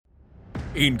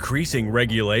increasing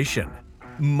regulation,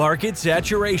 market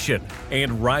saturation,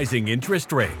 and rising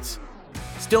interest rates.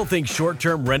 Still think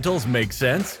short-term rentals make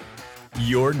sense?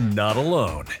 You're not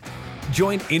alone.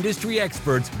 Join industry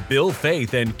experts Bill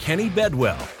Faith and Kenny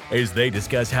Bedwell as they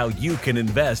discuss how you can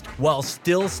invest while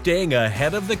still staying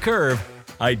ahead of the curve,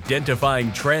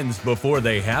 identifying trends before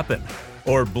they happen,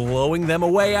 or blowing them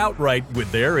away outright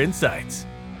with their insights.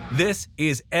 This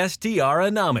is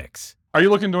STRonomics. Are you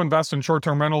looking to invest in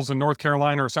short-term rentals in North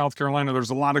Carolina or South Carolina? There's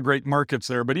a lot of great markets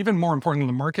there, but even more important than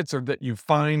the markets are that you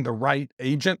find the right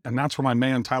agent, and that's where my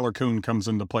man Tyler Kuhn comes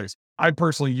into place. I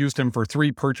personally used him for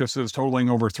 3 purchases totaling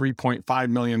over $3.5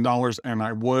 million, and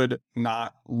I would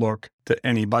not look to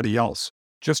anybody else.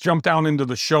 Just jump down into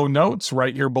the show notes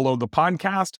right here below the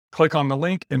podcast, click on the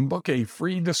link, and book a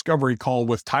free discovery call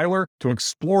with Tyler to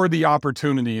explore the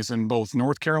opportunities in both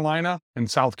North Carolina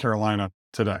and South Carolina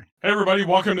today. Hey everybody,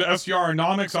 welcome to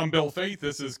STRonomics. I'm Bill Faith.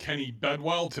 This is Kenny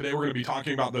Bedwell. Today we're going to be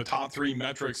talking about the top 3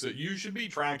 metrics that you should be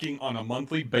tracking on a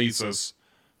monthly basis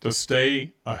to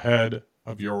stay ahead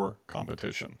of your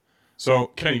competition. So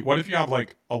Kenny, what if you have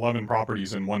like 11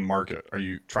 properties in one market? Are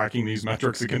you tracking these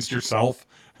metrics against yourself?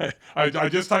 I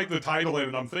just typed the title in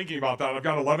and I'm thinking about that. I've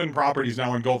got 11 properties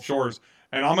now in Gulf Shores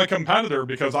and I'm a competitor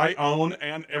because I own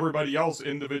and everybody else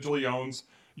individually owns,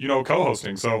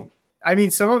 co-hosting. So I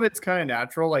mean, some of it's kind of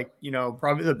natural. Like,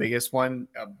 probably the biggest one,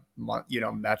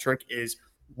 metric is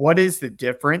what is the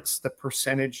difference, the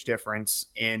percentage difference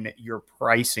in your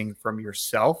pricing from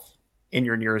yourself and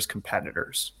your nearest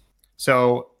competitors.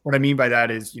 So what I mean by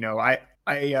that is,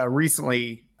 I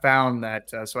recently found that,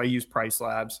 so I use Price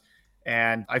Labs,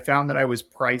 and I found that I was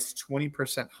priced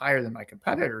 20% higher than my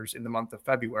competitors in the month of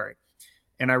February.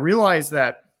 And I realized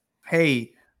that,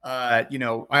 hey, I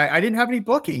didn't have any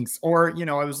bookings, or,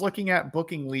 I was looking at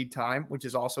booking lead time, which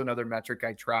is also another metric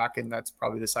I track. And that's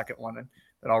probably the second one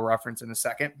that I'll reference in a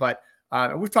second. But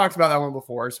we've talked about that one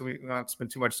before, so we don't have to spend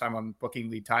too much time on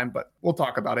booking lead time, but we'll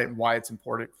talk about it and why it's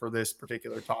important for this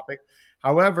particular topic.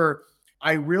 However,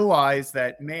 I realized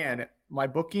that, man, my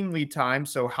booking lead time,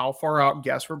 so how far out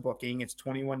guests were booking, it's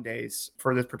 21 days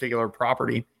for this particular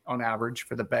property on average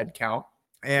for the bed count.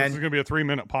 And this is going to be a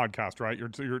 3-minute podcast, right?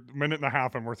 You're a minute and a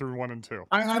half, and we're through 1 and 2.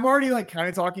 I'm already kind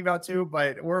of talking about 2,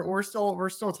 but we're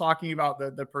still talking about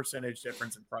the percentage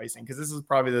difference in pricing, because this is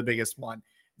probably the biggest one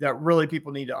that really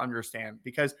people need to understand.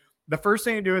 Because the first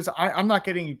thing to do is I'm not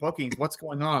getting any bookings. What's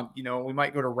going on? We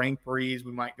might go to Rank Breeze,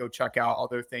 we might go check out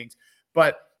other things,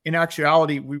 but in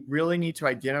actuality, we really need to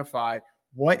identify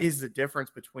what is the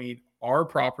difference between our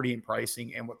property and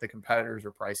pricing and what the competitors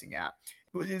are pricing at.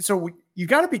 So you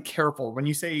got to be careful when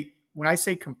I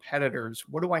say competitors,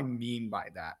 what do I mean by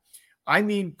that? I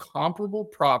mean comparable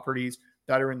properties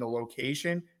that are in the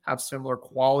location, have similar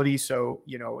quality. So,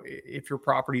 if your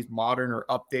property is modern or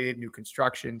updated, new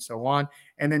construction, so on,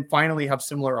 and then finally have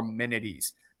similar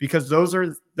amenities, because those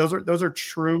are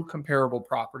true comparable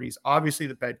properties. Obviously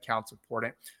the bed count's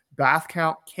important. Bath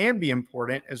count can be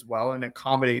important as well, and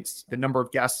accommodates the number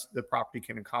of guests the property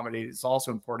can accommodate. It's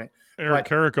also important. Eric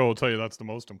Carrico will tell you that's the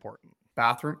most important.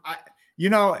 Bathroom,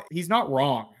 he's not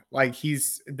wrong.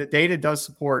 The data does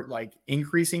support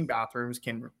increasing bathrooms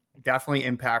can definitely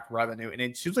impact revenue, and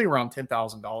it's usually around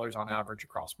 $10,000 on average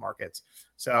across markets.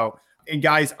 So, and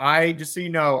guys, I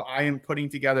am putting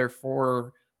together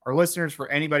for our listeners, for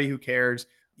anybody who cares.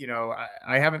 I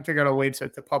haven't figured out a way to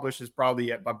publish this probably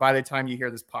yet, but by the time you hear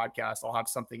this podcast, I'll have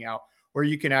something out where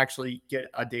you can actually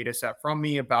get a data set from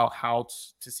me about how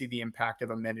to see the impact of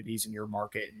amenities in your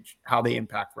market and how they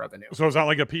impact revenue. So is that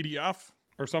like a PDF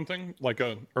or something?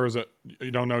 Or is it, you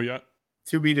don't know yet?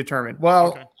 To be determined. Well,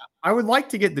 okay. I would like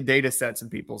to get the data sets in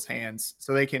people's hands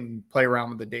so they can play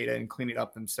around with the data and clean it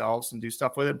up themselves and do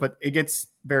stuff with it. But it gets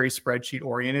very spreadsheet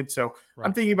oriented. So right.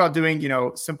 I'm thinking about doing,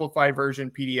 simplified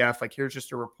version PDF, here's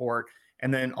just a report.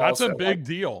 And then that's a big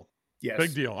deal. Yes.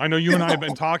 Big deal. I know you and I have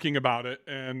been talking about it.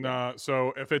 And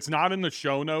so if it's not in the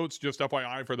show notes, just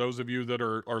FYI, for those of you that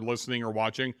are listening or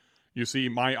watching, you see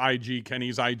my IG,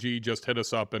 Kenny's IG, just hit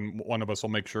us up and one of us will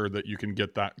make sure that you can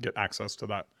get access to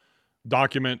that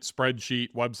document,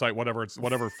 spreadsheet, website,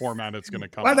 whatever format it's going to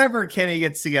come. Whatever Kenny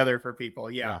gets together for people.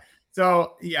 Yeah.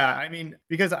 So I mean,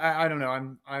 because I don't know,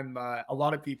 I'm a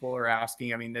lot of people are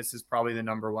asking. I mean, this is probably the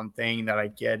number one thing that I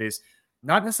get is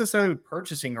not necessarily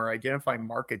purchasing or identifying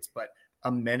markets, but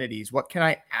amenities? What can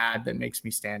I add that makes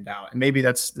me stand out? And maybe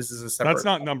this is a separate. That's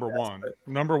not number podcast, one. but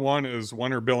Number one is,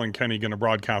 when are Bill and Kenny going to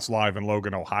broadcast live in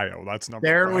Logan, Ohio? That's number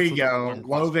there one. we That's the number go. one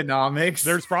question. Logonomics.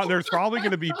 There's probably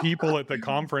going to be people at the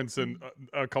conference in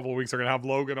a couple of weeks are going to have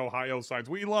Logan, Ohio signs.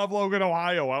 We love Logan,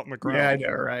 Ohio out in the crowd. Yeah,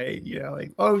 I know, right? You know,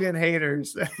 like Logan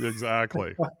haters.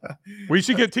 Exactly. We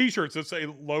should get t-shirts that say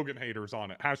Logan haters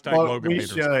on it. Hashtag Well, Logan we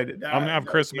haters. should. I'm going to have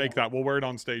Chris make that. We'll wear it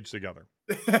on stage together.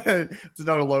 It's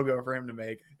another logo for him to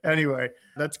make. Anyway,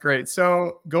 that's great.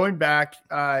 So going back,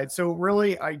 so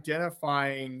really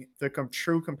identifying the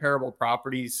true comparable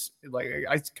properties,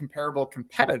 comparable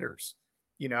competitors,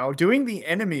 doing the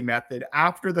enemy method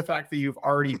after the fact that you've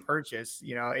already purchased,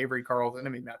 Avery Carl's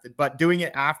enemy method, but doing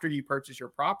it after you purchase your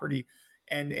property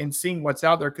and seeing what's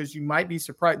out there, because you might be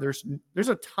surprised. There's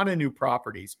a ton of new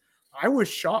properties. I was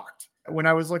shocked when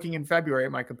I was looking in February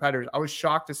at my competitors. I was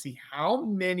shocked to see how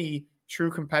many true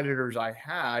competitors I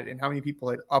had and how many people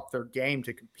had upped their game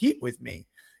to compete with me.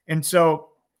 And so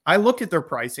I looked at their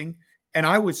pricing and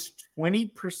I was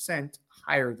 20%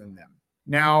 higher than them.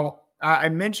 Now, I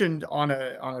mentioned on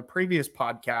a previous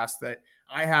podcast that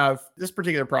I have this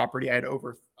particular property. I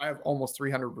have almost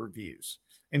 300 reviews.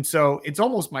 And so it's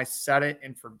almost my set it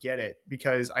and forget it,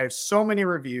 because I have so many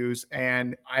reviews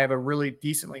and I have a really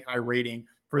decently high rating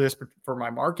for my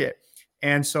market.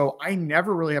 And so I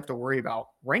never really have to worry about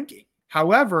ranking.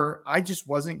 However, I just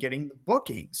wasn't getting the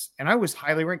bookings, and I was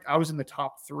highly ranked. I was in the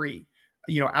top 3,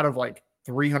 out of like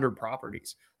 300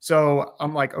 properties. So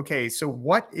I'm like, okay, so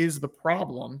what is the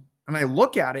problem? And I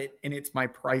look at it and it's my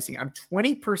pricing. I'm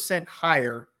 20%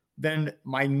 higher than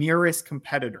my nearest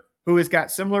competitor, who has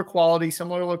got similar quality,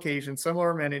 similar location,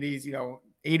 similar amenities,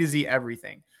 A to Z,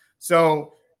 everything.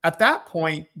 So at that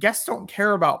point, guests don't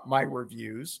care about my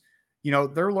reviews.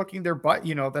 They're looking at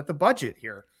the budget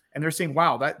here. And they're saying,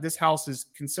 wow, this house is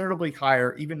considerably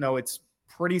higher, even though it's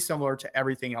pretty similar to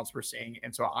everything else we're seeing.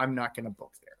 And so I'm not going to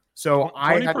book there. So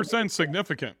 20%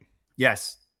 significant.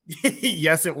 Yes.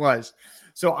 Yes, it was.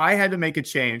 So I had to make a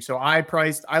change. So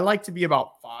I like to be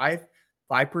about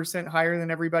 5% higher than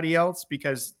everybody else,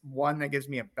 because one, that gives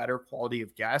me a better quality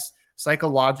of guest.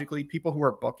 Psychologically, people who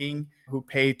are booking, who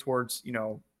pay towards,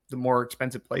 the more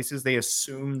expensive places, they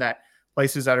assume that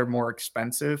places that are more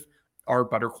expensive are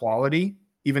better quality,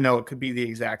 even though it could be the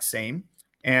exact same.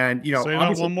 And, say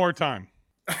that one more time.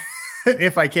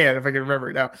 if I can remember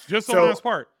it now. Just the last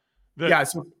part.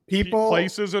 So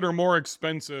places that are more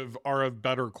expensive are of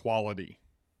better quality.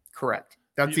 Correct.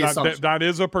 That's the assumption. That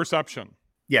is a perception.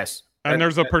 Yes. And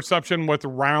there's a perception with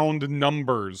round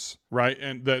numbers, right?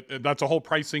 And that's a whole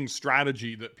pricing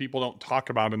strategy that people don't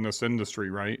talk about in this industry,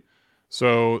 right?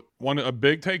 So a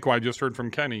big takeaway I just heard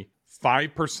from Kenny,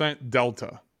 5%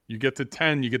 delta. You get to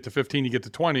 10, you get to 15, you get to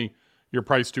 20, you're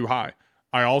priced too high.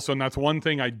 And that's one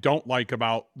thing I don't like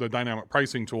about the dynamic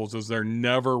pricing tools, is they're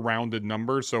never rounded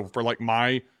numbers. So for like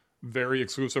my very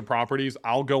exclusive properties,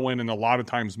 I'll go in and a lot of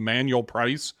times manual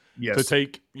price to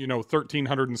take,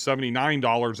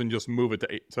 $1,379 and just move it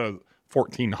to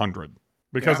 $1,400,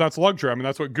 because that's luxury. I mean,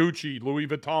 that's what Gucci, Louis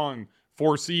Vuitton,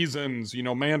 Four Seasons,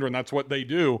 Mandarin, that's what they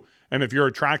do. And if you're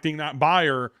attracting that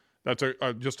buyer, that's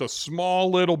just a small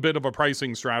little bit of a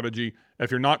pricing strategy.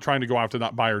 If you're not trying to go after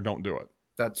that buyer, don't do it.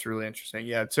 That's really interesting.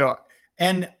 Yeah. So,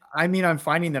 and I mean, I'm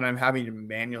finding that I'm having to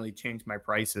manually change my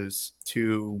prices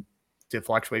to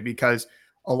fluctuate, because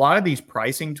a lot of these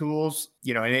pricing tools,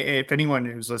 and if anyone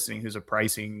who's listening, who's a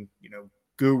pricing,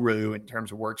 guru in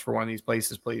terms of works for one of these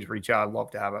places, please reach out. I'd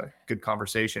love to have a good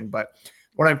conversation. But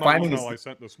what I'm finding is I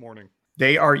sent this morning.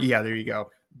 They are, there you go.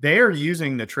 They are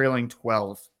using the trailing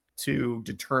 12 to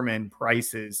determine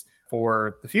prices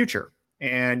for the future.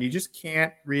 And you just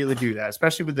can't really do that,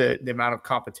 especially with the amount of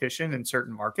competition in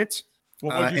certain markets.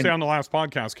 Well, what did you say on the last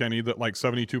podcast, Kenny, that like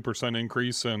 72%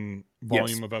 increase in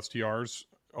volume of STRs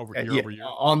over year?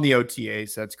 On the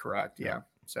OTAs, that's correct. Yeah.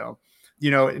 So,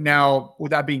 now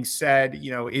with that being said,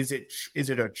 is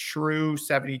it a true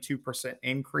 72%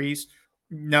 increase?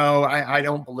 No, I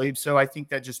don't believe so. I think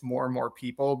that just more and more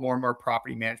people, more and more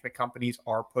property management companies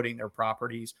are putting their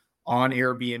properties on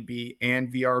Airbnb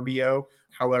and VRBO.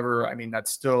 However, I mean,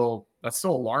 that's still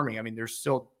alarming. I mean,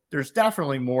 there's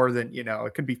definitely more than,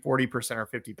 it could be 40% or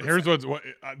 50%. Here's what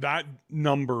that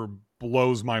number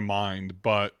blows my mind.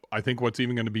 But I think what's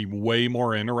even going to be way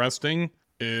more interesting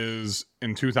is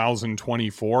in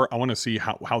 2024, I want to see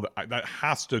how that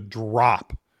has to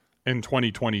drop in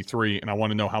 2023. And I want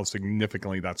to know how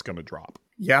significantly that's going to drop.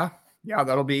 Yeah. Yeah,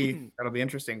 that'll be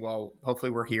interesting. Well,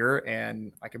 hopefully we're here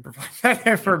and I can provide that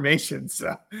information. So,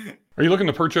 are you looking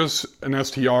to purchase an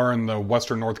STR in the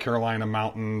Western North Carolina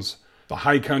mountains? the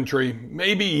high country,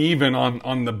 maybe even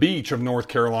on the beach of North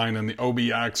Carolina and the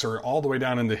OBX, or all the way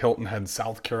down into Hilton Head,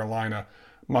 South Carolina,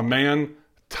 my man,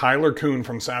 Tyler Kuhn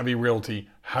from Savvy Realty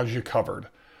has you covered.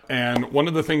 And one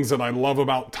of the things that I love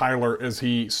about Tyler is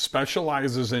he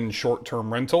specializes in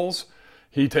short-term rentals.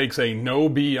 He takes a no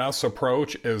BS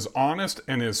approach, is honest,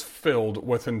 and is filled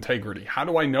with integrity. How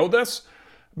do I know this?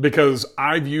 Because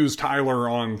I've used Tyler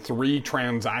on 3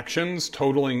 transactions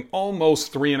totaling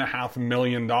almost $3.5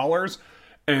 million,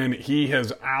 and he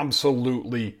has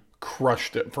absolutely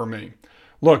crushed it for me.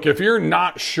 Look, if you're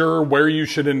not sure where you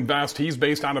should invest, he's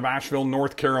based out of Asheville,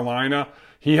 North Carolina.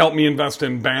 He helped me invest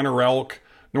in Banner Elk,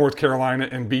 North Carolina,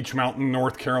 and Beech Mountain,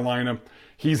 North Carolina.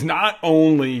 He's not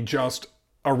only just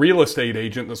a real estate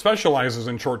agent that specializes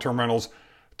in short-term rentals.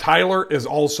 Tyler is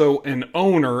also an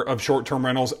owner of short-term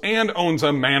rentals and owns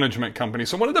a management company.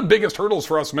 So one of the biggest hurdles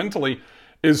for us mentally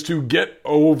is to get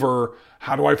over,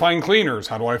 how do I find cleaners?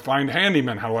 How do I find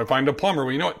handymen? How do I find a plumber?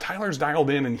 Well, you know what? Tyler's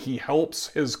dialed in and he helps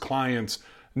his clients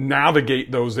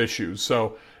navigate those issues.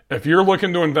 So if you're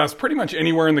looking to invest pretty much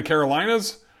anywhere in the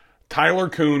Carolinas, Tyler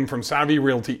Kuhn from Savvy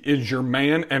Realty is your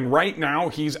man. And right now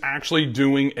he's actually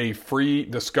doing a free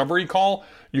discovery call.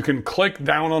 You can click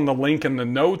down on the link in the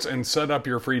notes and set up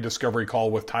your free discovery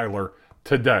call with Tyler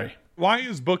today. Why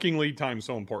is booking lead time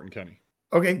so important, Kenny?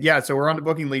 Okay, yeah, so we're on to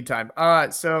booking lead time.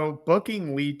 So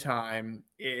booking lead time,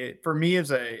 for me,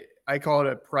 I call it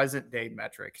a present day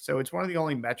metric. So it's one of the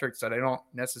only metrics that I don't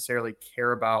necessarily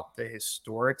care about the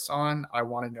historics on. I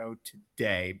want to know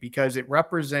today because it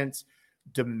represents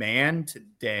demand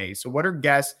today. So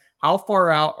how far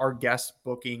out are guests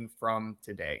booking from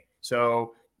today?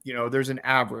 So, there's an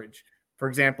average. For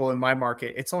example, in my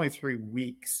market, it's only 3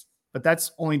 weeks, but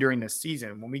that's only during the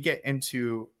season. When we get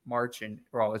into March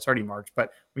it's already March,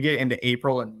 but we get into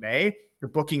April and May, your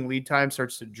booking lead time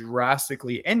starts to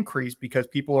drastically increase because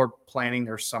people are planning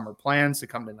their summer plans to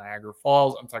come to Niagara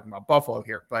Falls. I'm talking about Buffalo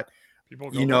here, but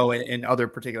in other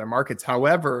particular markets.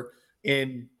 However,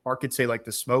 in markets, say like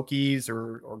the Smokies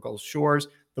or Gulf Shores,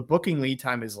 the booking lead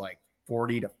time is like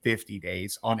 40 to 50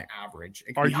 days on average.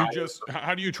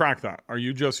 How do you track that? Are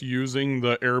you just using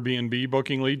the Airbnb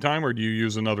booking lead time, or do you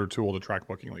use another tool to track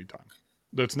booking lead time?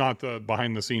 That's not the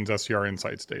behind the scenes STR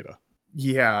Insights data.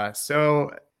 Yeah.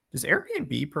 So does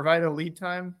Airbnb provide a lead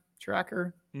time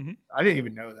tracker? Mm-hmm. I didn't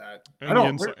even know that.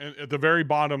 At the very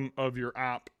bottom of your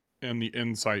app in the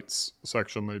Insights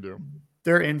section, they do.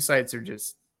 Their insights are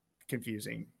just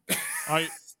confusing. I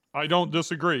don't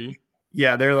disagree.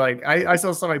 Yeah, they're like, I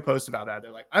saw somebody post about that.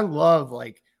 They're like, I love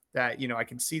like that, I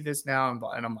can see this now.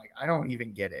 And I'm like, I don't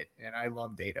even get it. And I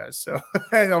love data. So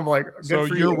and I'm like, so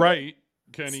you're right,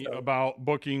 Kenny, about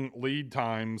booking lead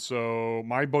time. So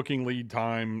my booking lead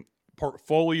time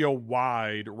portfolio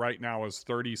wide right now is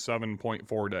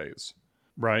 37.4 days,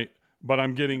 right? But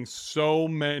I'm getting so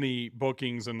many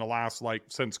bookings in the last,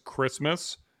 since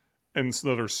Christmas, and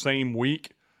that are same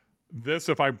week.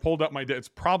 If I pulled up my day, it's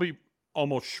probably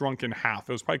almost shrunk in half.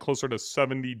 It was probably closer to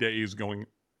 70 days going,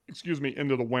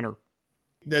 into the winter.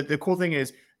 The cool thing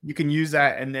is you can use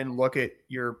that and then look at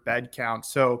your bed count.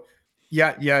 So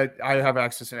yeah, I have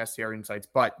access to STR Insights,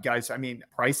 but guys,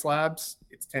 Price Labs,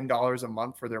 it's $10 a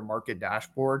month for their market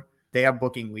dashboard. They have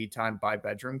booking lead time by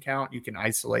bedroom count. You can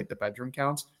isolate the bedroom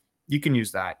counts. You can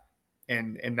use that.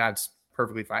 And that's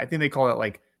perfectly fine. I think they call it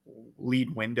like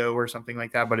lead window or something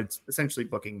like that, but it's essentially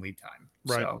booking lead time.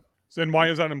 Right. So then why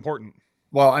is that important?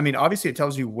 Well, obviously it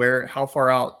tells you how far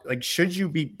out, should you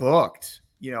be booked,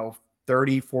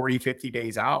 30, 40, 50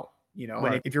 days out,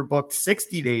 right. And if you're booked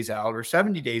 60 days out or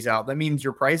 70 days out, that means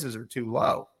your prices are too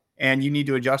low and you need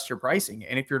to adjust your pricing.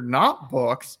 And if you're not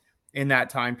booked in that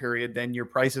time period, then your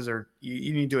prices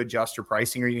you need to adjust your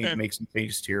pricing or you need to make some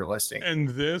changes to your listing. And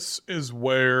this is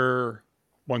where,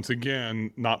 once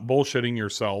again, not bullshitting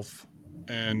yourself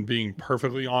and being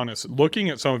perfectly honest, looking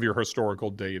at some of your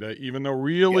historical data, even though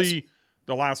really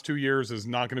the last 2 years is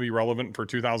not going to be relevant for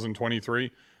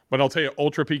 2023. But I'll tell you,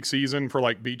 ultra peak season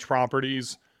for beach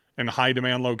properties and high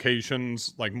demand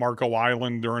locations like Marco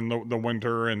Island during the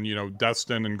winter and,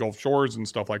 Destin and Gulf Shores and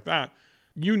stuff like that,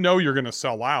 you're going to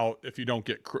sell out if you don't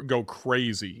go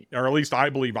crazy, or at least I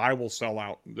believe I will sell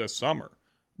out this summer.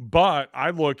 But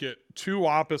I look at two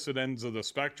opposite ends of the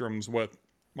spectrums. With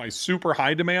my super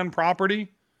high demand property,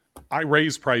 I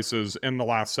raise prices in the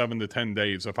last 7 to 10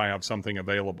 days if I have something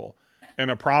available.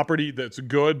 And a property that's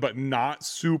good but not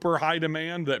super high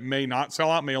demand, that may not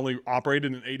sell out, may only operate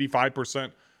in an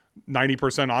 85%,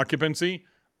 90% occupancy,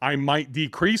 I might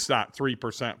decrease that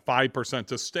 3%, 5%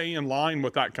 to stay in line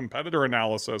with that competitor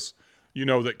analysis,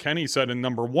 that Kenny said in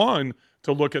number 1,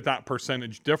 to look at that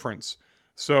percentage difference.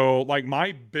 So like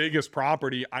my biggest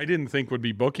property, I didn't think would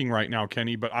be booking right now,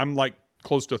 Kenny, but I'm like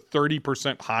close to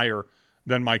 30% higher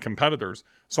than my competitors.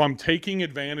 So I'm taking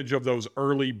advantage of those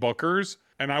early bookers,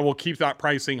 and I will keep that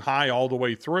pricing high all the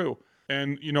way through.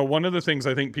 And, you know, one of the things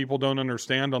I think people don't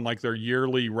understand on like their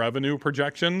yearly revenue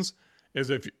projections is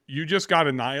if you just got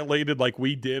annihilated like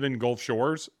we did in Gulf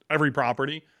Shores, every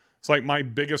property. It's like my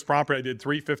biggest property, I did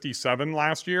 357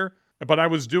 last year, but I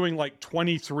was doing like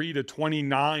 23 to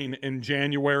 29 in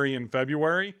January and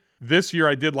February. This year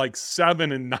I did like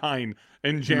 7 and 9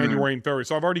 in January and February.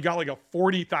 So I've already got like a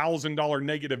 $40,000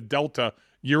 negative delta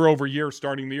year over year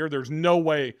starting the year. There's no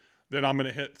way that I'm going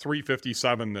to hit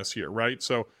 357 this year, right?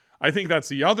 So I think that's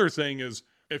the other thing is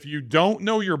if you don't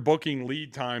know your booking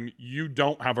lead time, you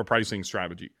don't have a pricing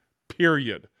strategy,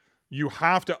 period. You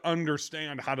have to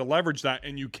understand how to leverage that,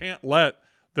 and you can't let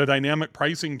the dynamic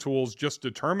pricing tools just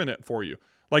determine it for you.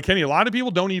 Like Kenny, a lot of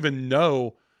people don't even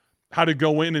know how to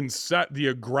go in and set the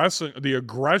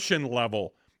aggression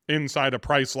level inside of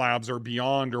Price Labs or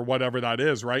Beyond or whatever that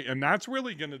is, right? And that's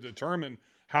really going to determine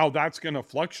how that's going to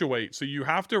fluctuate. So you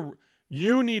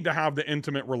need to have the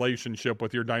intimate relationship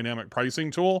with your dynamic pricing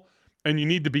tool, and you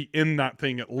need to be in that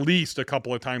thing at least a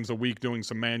couple of times a week doing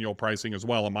some manual pricing as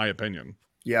well, in my opinion.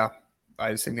 Yeah,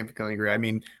 I significantly agree. I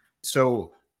mean,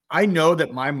 so I know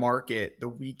that my market, the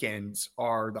weekends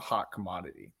are the hot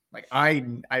commodity. Like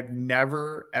I've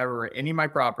never, ever, any of my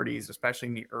properties, especially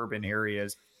in the urban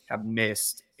areas, have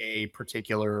missed a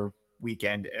particular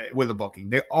weekend with a booking.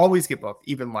 They always get booked,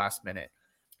 even last minute.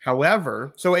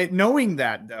 However, knowing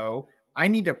that though, I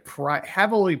need to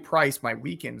heavily price my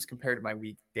weekends compared to my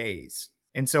weekdays.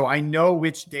 And so I know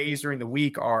which days during the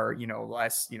week are,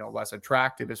 less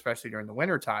attractive, especially during the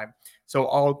winter time. So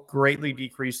I'll greatly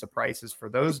decrease the prices for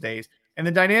those days. And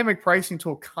the dynamic pricing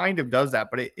tool kind of does that,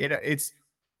 but it's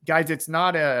guys, it's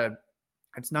not a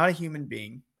human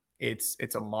being.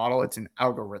 It's a model. It's an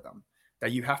algorithm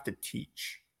that you have to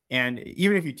teach. And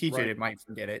even if you teach it, it might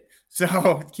forget it.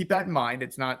 So keep that in mind.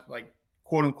 It's not like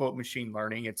quote unquote machine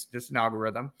learning. It's just an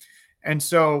algorithm. And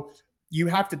so you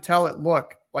have to tell it,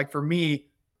 look, like for me,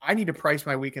 I need to price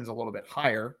my weekends a little bit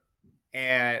higher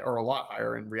or a lot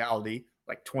higher in reality,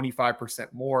 like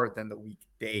 25% more than the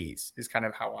weekdays is kind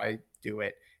of how I do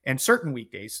it. And certain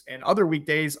weekdays and other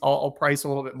weekdays, I'll price a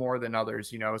little bit more than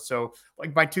others, so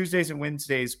like my Tuesdays and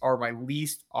Wednesdays are my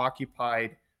least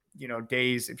occupied,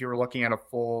 days. If you were looking at a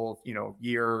full,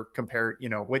 year compared,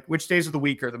 which days of the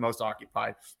week are the most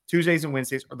occupied, Tuesdays and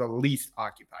Wednesdays are the least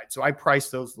occupied. So I price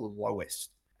those the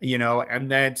lowest,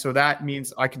 and then, so that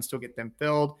means I can still get them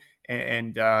filled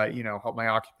and help my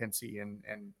occupancy and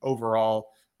overall,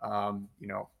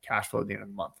 cash flow at the end of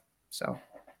the month. So.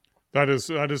 That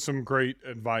is some great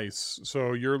advice.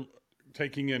 So you're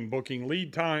taking in booking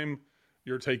lead time,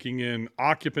 you're taking in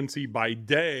occupancy by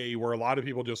day, where a lot of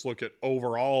people just look at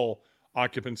overall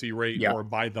occupancy rate or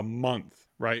by the month,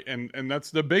 right? And that's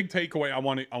the big takeaway I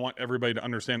want everybody to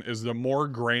understand is the more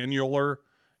granular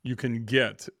you can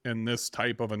get in this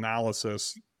type of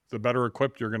analysis, the better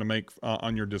equipped you're going to make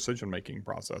on your decision-making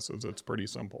processes. It's pretty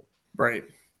simple. Right.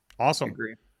 Awesome. I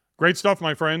agree. Great stuff,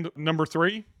 my friend. Number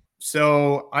 3.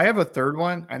 So I have a third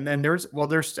one, and then there's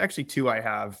actually 2 I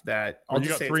have that you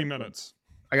got 3 minutes.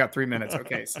 I got 3 minutes.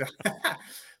 Okay.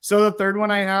 So the third one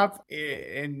I have,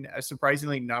 and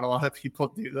surprisingly, not a lot of people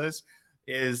do this,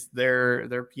 is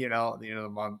their P&L at the end of the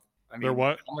month. I mean, their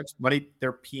what? How much money?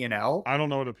 Their P&L. I don't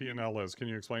know what a P&L is. Can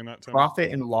you explain that to me?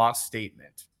 Profit and loss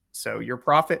statement. So your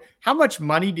profit, how much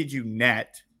money did you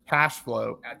net cash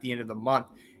flow at the end of the month,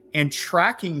 and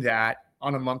tracking that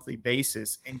on a monthly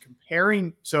basis and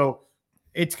comparing. So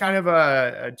it's kind of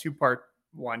a 2-part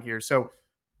one here. So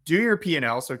do your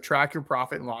P&L. So track your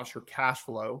profit and loss, your cash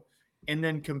flow, and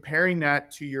then comparing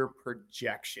that to your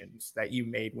projections that you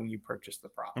made when you purchased the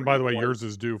property. And by the way, yours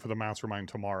is due for the mastermind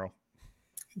tomorrow.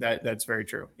 That's very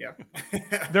true. Yeah.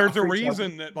 There's a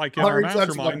reason that like in our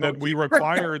mastermind that we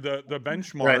require the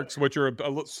benchmarks, which are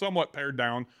somewhat pared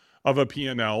down, of a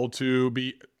P&L to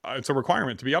be, it's a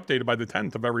requirement to be updated by the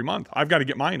 10th of every month. I've got to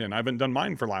get mine in. I haven't done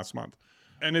mine for last month.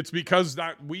 And it's because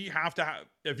that we have to have,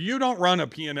 if you don't run a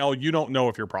P&L, you don't know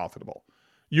if you're profitable.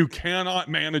 You cannot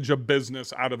manage a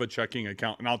business out of a checking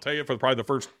account. And I'll tell you, for probably the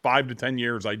first 5 to 10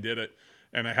 years I did it,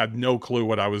 and I had no clue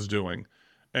what I was doing.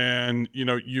 And,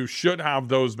 you should have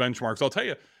those benchmarks. I'll tell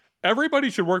you,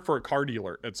 everybody should work for a car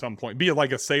dealer at some point, be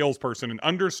like a salesperson and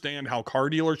understand how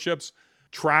car dealerships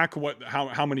track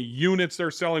how many units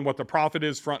they're selling, what the profit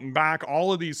is front and back,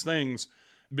 all of these things,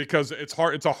 because it's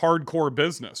hard. It's a hardcore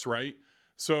business, right?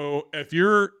 So if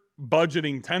you're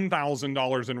budgeting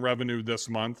 $10,000 in revenue this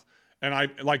month And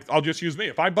I'll just use me.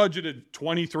 If I budgeted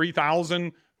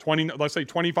 23,000, let's say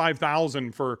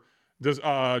 25,000 for this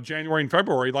January and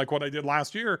February, like what I did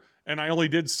last year, and I only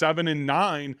did 7 and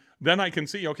 9, then I can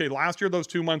see, okay, last year, those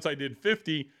 2 months I did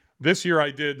 50. This year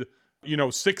I did,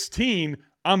 16.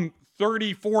 I'm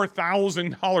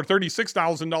 $34,000,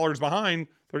 $36,000 behind,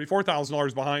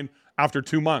 $34,000 behind after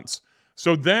 2 months.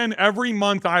 So then every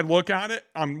month I look at it,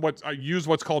 I use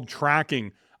what's called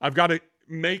tracking. I've got to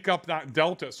make up that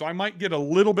delta. So I might get a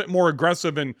little bit more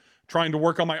aggressive in trying to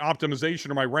work on my optimization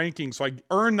or my ranking, so I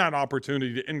earn that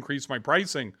opportunity to increase my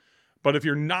pricing. But if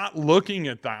you're not looking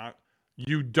at that,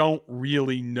 you don't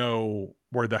really know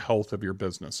where the health of your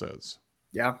business is.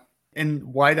 Yeah. And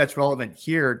why that's relevant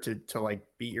here to like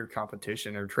beat your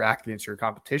competition or track against your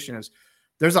competition is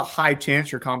there's a high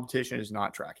chance your competition is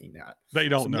not tracking that. They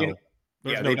don't know.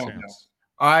 There's no chance.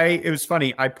 It was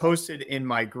funny. I posted in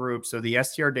my group. So the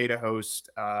STR Data Host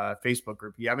Facebook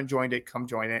group, if you haven't joined it, come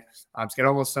join it. It's got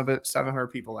almost 700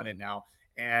 people in it now.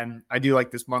 And I do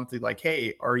like this monthly, like,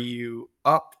 hey, are you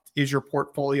up? Is your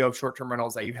portfolio of short-term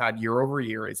rentals that you had year over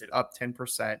year, is it up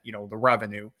 10%? The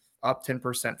revenue up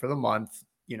 10% for the month,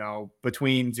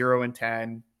 between 0 and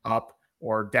 10 up,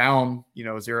 or down,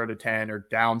 0 to 10 or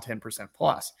down 10%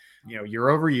 plus, year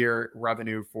over year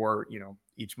revenue for,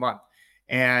 each month.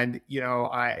 And,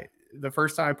 the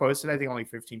first time I posted, I think only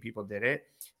 15 people did it.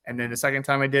 And then the second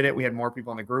time I did it, we had more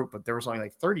people in the group, but there was only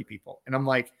like 30 people. And I'm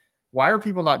like, why are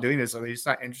people not doing this? Are they just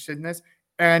not interested in this?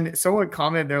 And someone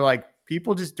commented, they're like,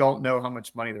 people just don't know how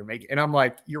much money they're making. And I'm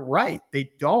like, you're right.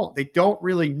 They don't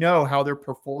really know how their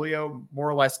portfolio, more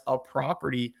or less a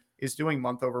property, is doing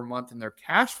month over month in their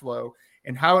cash flow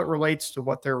and how it relates to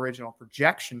what their original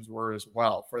projections were as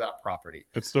well for that property.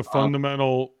 It's the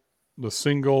fundamental, the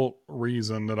single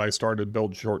reason that I started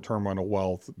Build Short-Term Rental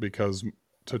Wealth, because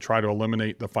to try to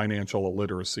eliminate the financial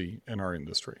illiteracy in our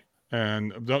industry.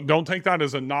 And don't take that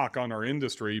as a knock on our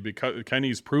industry, because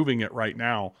Kenny's proving it right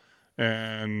now.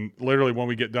 And literally when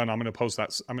we get done, I'm going to post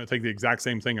that. I'm going to take the exact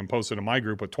same thing and post it in my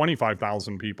group with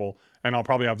 25,000 people. And I'll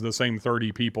probably have the same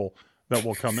 30 people that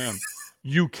will come in.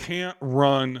 You can't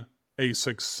run a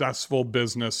successful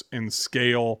business and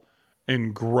scale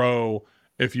and grow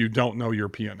if you don't know your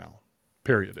P&L,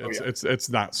 period. It's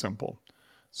that simple.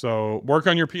 So work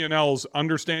on your P&Ls,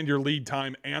 understand your lead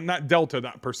time and that delta,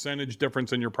 that percentage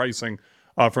difference in your pricing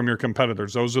from your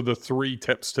competitors. Those are the 3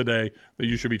 tips today that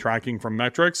you should be tracking from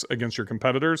metrics against your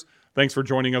competitors. Thanks for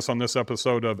joining us on this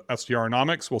episode of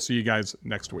STRonomics. We'll see you guys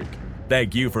next week.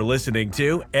 Thank you for listening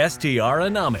to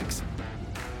STRonomics.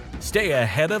 Stay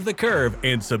ahead of the curve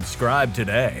and subscribe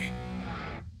today.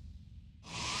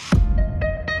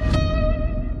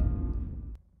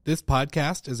 This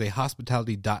podcast is a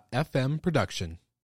Hospitality.fm production.